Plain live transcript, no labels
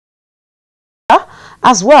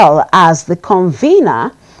as well as the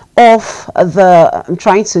convener of the, I'm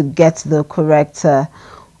trying to get the correct, of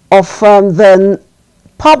the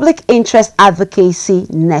Public Interest Advocacy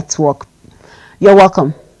Network. You're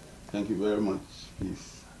welcome. Thank you very much.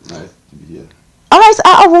 It's nice to be here. All right,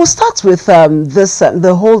 I will start with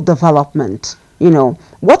the whole development. You know,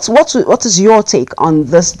 what is your take on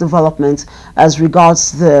this development as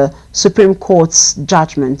regards the Supreme Court's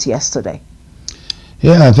judgment yesterday?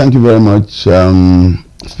 Yeah, thank you very much.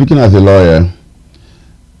 Speaking as a lawyer,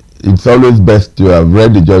 it's always best to have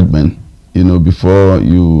read the judgment, you know, before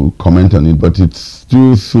you comment on it. But it's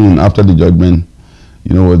too soon after the judgment,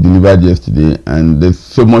 you know, was delivered yesterday, and there's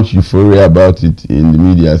so much euphoria about it in the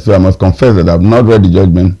media. So I must confess that I've not read the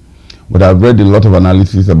judgment, but I've read a lot of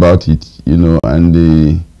analysis about it, you know, and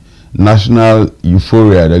the national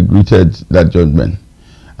euphoria that greeted that judgment.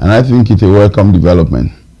 And I think it's a welcome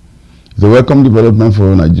development. It's a welcome development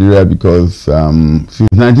for Nigeria because since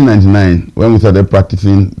 1999, when we started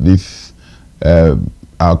practicing this,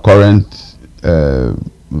 our current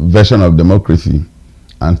version of democracy,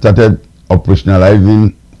 and started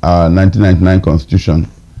operationalizing our 1999 constitution,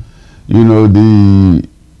 you know, the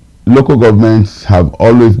local governments have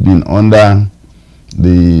always been under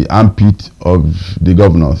the armpit of the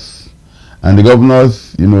governors. And the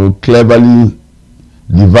governors, you know, cleverly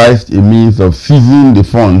devised a means of seizing the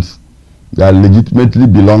funds that legitimately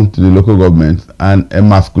belong to the local governments and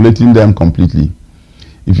emasculating them completely.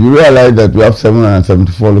 If you realize that we have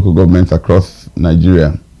 774 local governments across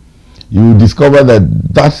Nigeria, you will discover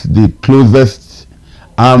that that's the closest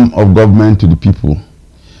arm of government to the people.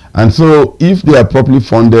 And so if they are properly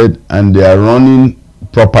funded and they are running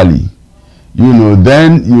properly, you know,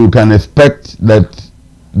 then you can expect that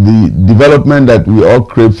the development that we all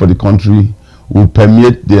crave for the country will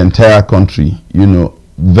permeate the entire country, you know,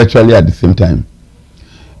 virtually at the same time.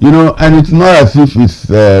 You know, and it's not as if it's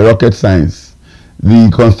rocket science.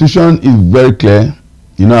 The Constitution is very clear,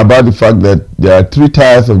 you know, about the fact that there are three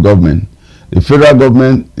tiers of government: the federal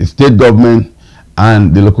government, the state government,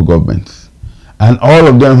 and the local governments. And all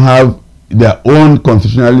of them have their own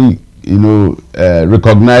constitutionally, you know,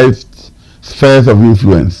 recognized spheres of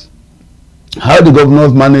influence. How the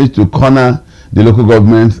governors manage to corner the local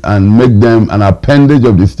governments and make them an appendage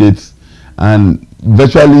of the states and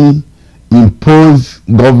virtually impose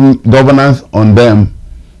governance on them,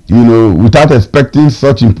 you know, without expecting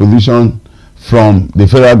such imposition from the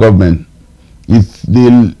federal government, it's the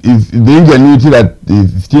ingenuity that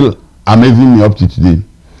is still amazing me up to today.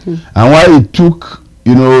 And why it took,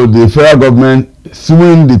 you know, the federal government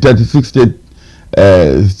suing the 36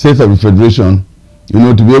 states of the federation, you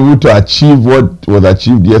know, to be able to achieve what was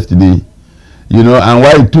achieved yesterday, you know, and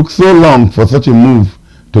why it took so long for such a move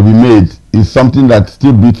to be made is something that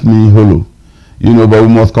still beats me hollow. You know, but we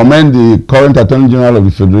must commend the current Attorney General of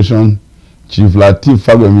the Federation, Chief Lateef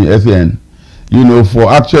Fagbemi, SAN, you know, for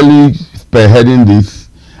actually spearheading this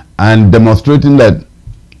and demonstrating that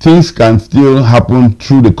things can still happen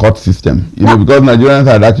through the court system. You know, because Nigerians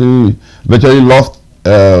had actually virtually lost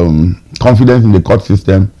confidence in the court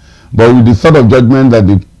system. But with the sort of judgment that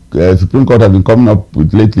the Supreme Court has been coming up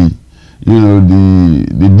with lately, you know,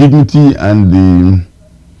 the dignity and the,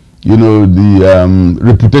 you know, the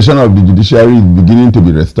reputation of the judiciary is beginning to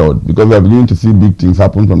be restored, because we are beginning to see big things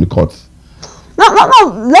happen from the courts. Now,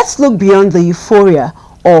 let's look beyond the euphoria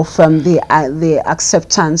of the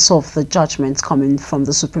acceptance of the judgment coming from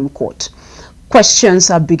the Supreme Court.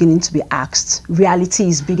 Questions are beginning to be asked. Reality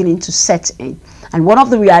is beginning to set in. And one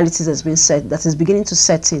of the realities that is beginning to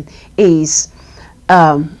set in is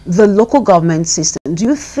the local government system. Do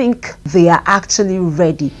you think they are actually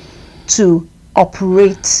ready to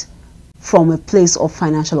operate from a place of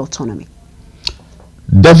financial autonomy?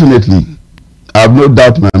 Definitely. I have no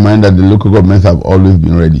doubt in my mind that the local governments have always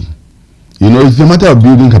been ready. You know, it's a matter of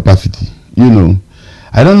building capacity. You know,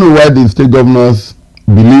 I don't know why the state governors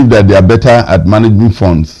believe that they are better at managing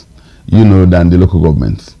funds, you know, than the local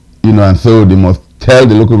governments. You know, and so they must tell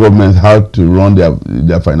the local governments how to run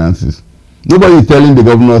their finances. Nobody is telling the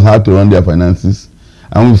governors how to run their finances.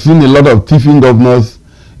 And we've seen a lot of thieving governors,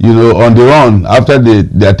 you know, on the run after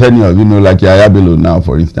their tenure, you know, like Yaya Bello now,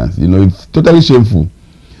 for instance. You know, it's totally shameful.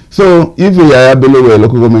 So if Yaya Bello were a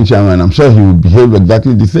local government chairman, I'm sure he would behave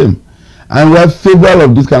exactly the same. And we have several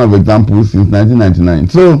of these kind of examples since 1999.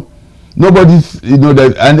 So nobody's, you know,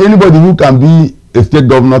 and anybody who can be a state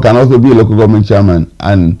governor can also be a local government chairman,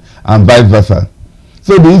 and vice versa.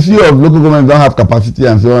 So the issue of local governments don't have capacity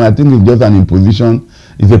and so on, I think it's just an imposition.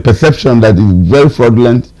 It's a perception that is very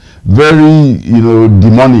fraudulent, very, you know,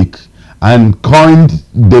 demonic, and coined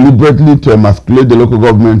deliberately to emasculate the local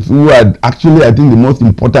governments, who are actually, I think, the most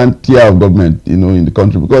important tier of government, in the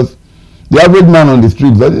country, because the average man on the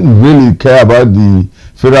street doesn't really care about the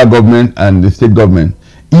federal government and the state government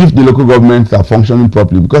if the local governments are functioning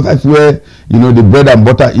properly, because that's where, the bread and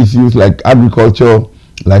butter issues like agriculture,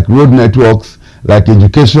 like road networks, like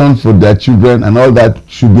education for their children and all that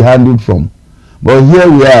should be handled from. But here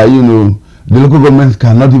we are, the local governments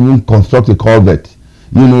cannot even construct a culvert.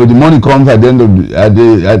 The money comes at the end of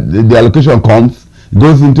the allocation comes,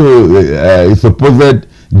 goes into a supposed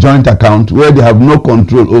joint account where they have no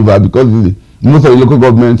control over, because most of the local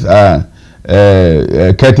governments are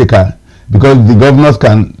caretaker, because the governors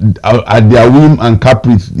can, at their whim and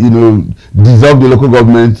caprice, dissolve the local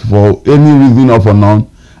governments for any reason or for none,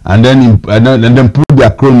 and then put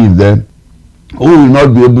their cronies there, who will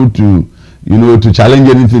not be able to, to challenge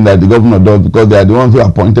anything that the governor does, because they are the ones who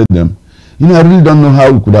appointed them. I really don't know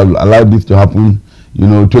how we could have allowed this to happen,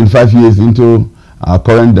 25 years into our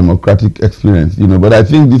current democratic experience, but I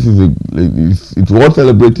think this is it's worth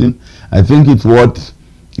celebrating. I think it's worth,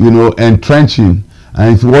 entrenching,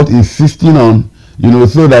 and it's worth insisting on,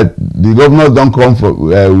 so that the governors don't come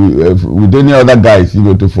with any other guys,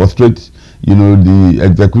 to frustrate, the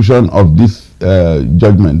execution of this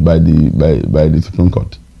judgment by the Supreme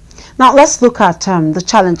Court. Now let's look at the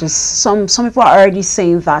challenges. Some people are already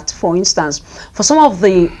saying that, for instance, for some of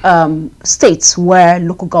the states where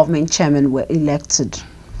local government chairmen were elected,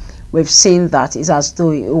 we've seen that it's as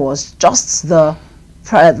though it was just the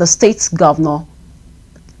state's governor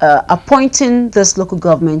appointing this local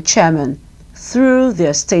government chairman through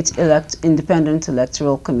their state independent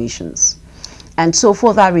electoral commissions. And so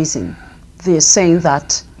for that reason, they're saying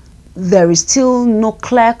that there is still no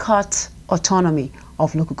clear-cut autonomy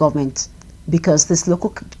of local government, because this local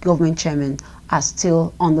government chairmen are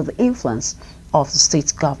still under the influence of the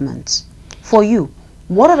state government. For you,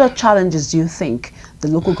 what other challenges do you think the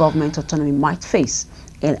local government autonomy might face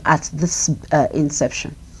at this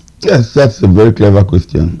inception? Yes, that's a very clever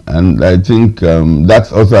question, and I think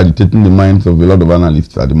that's also agitating the minds of a lot of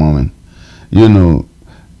analysts at the moment.